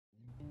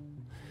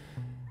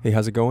Hey,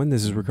 how's it going?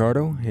 This is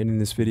Ricardo, and in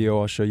this video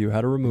I'll show you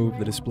how to remove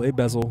the display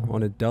bezel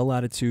on a Dell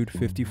Latitude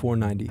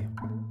 5490.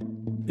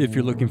 If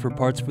you're looking for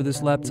parts for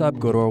this laptop,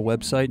 go to our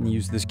website and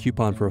use this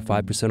coupon for a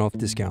 5% off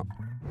discount.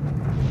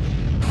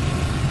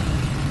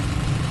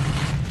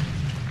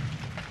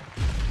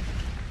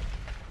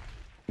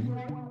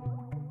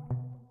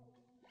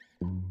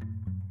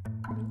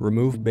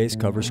 Remove base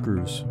cover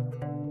screws.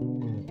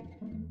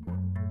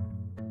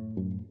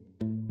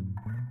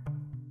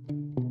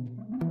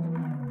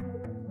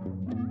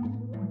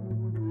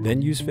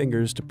 Then use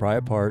fingers to pry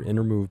apart and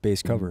remove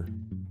base cover.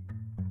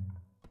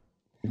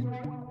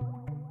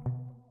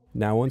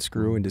 Now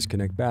unscrew and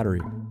disconnect battery.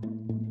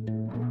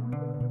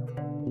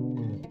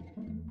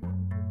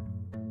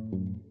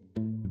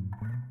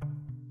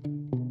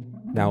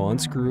 Now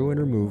unscrew and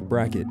remove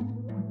bracket.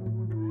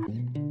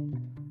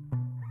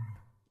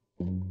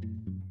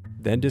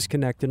 Then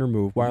disconnect and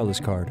remove wireless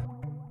card.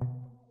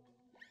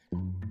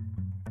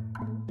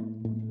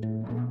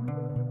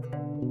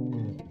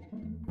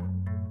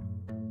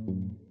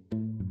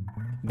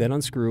 Then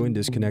unscrew and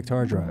disconnect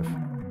hard drive.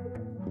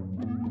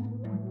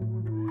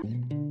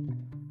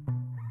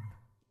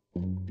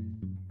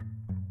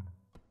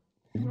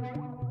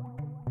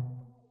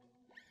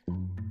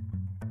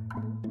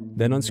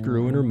 Then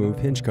unscrew and remove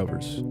hinge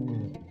covers.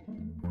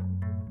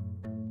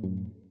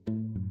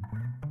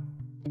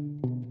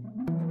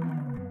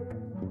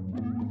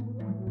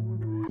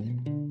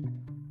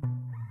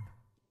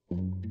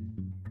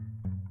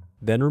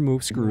 Then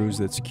remove screws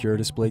that secure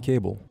display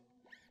cable.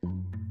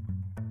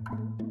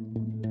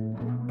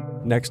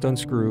 Next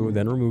unscrew,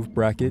 then remove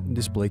bracket and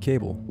display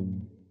cable.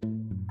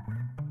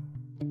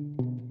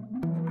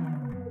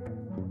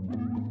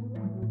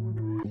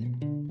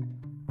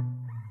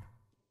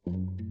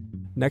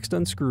 Next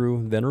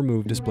unscrew, then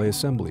remove display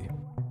assembly.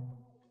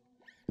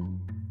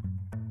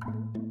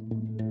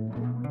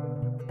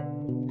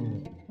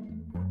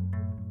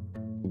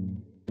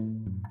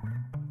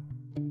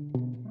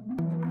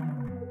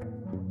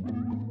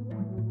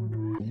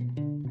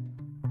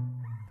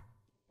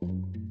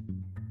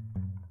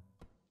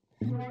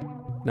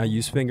 Now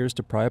use fingers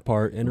to pry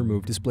apart and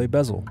remove display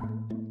bezel.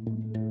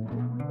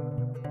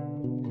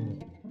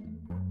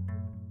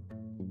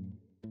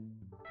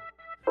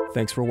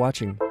 Thanks for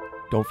watching.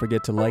 Don't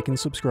forget to like and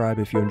subscribe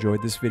if you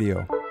enjoyed this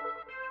video.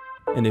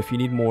 And if you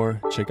need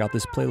more, check out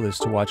this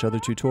playlist to watch other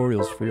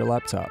tutorials for your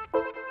laptop.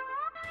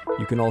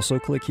 You can also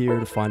click here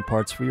to find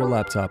parts for your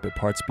laptop at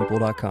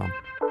partspeople.com.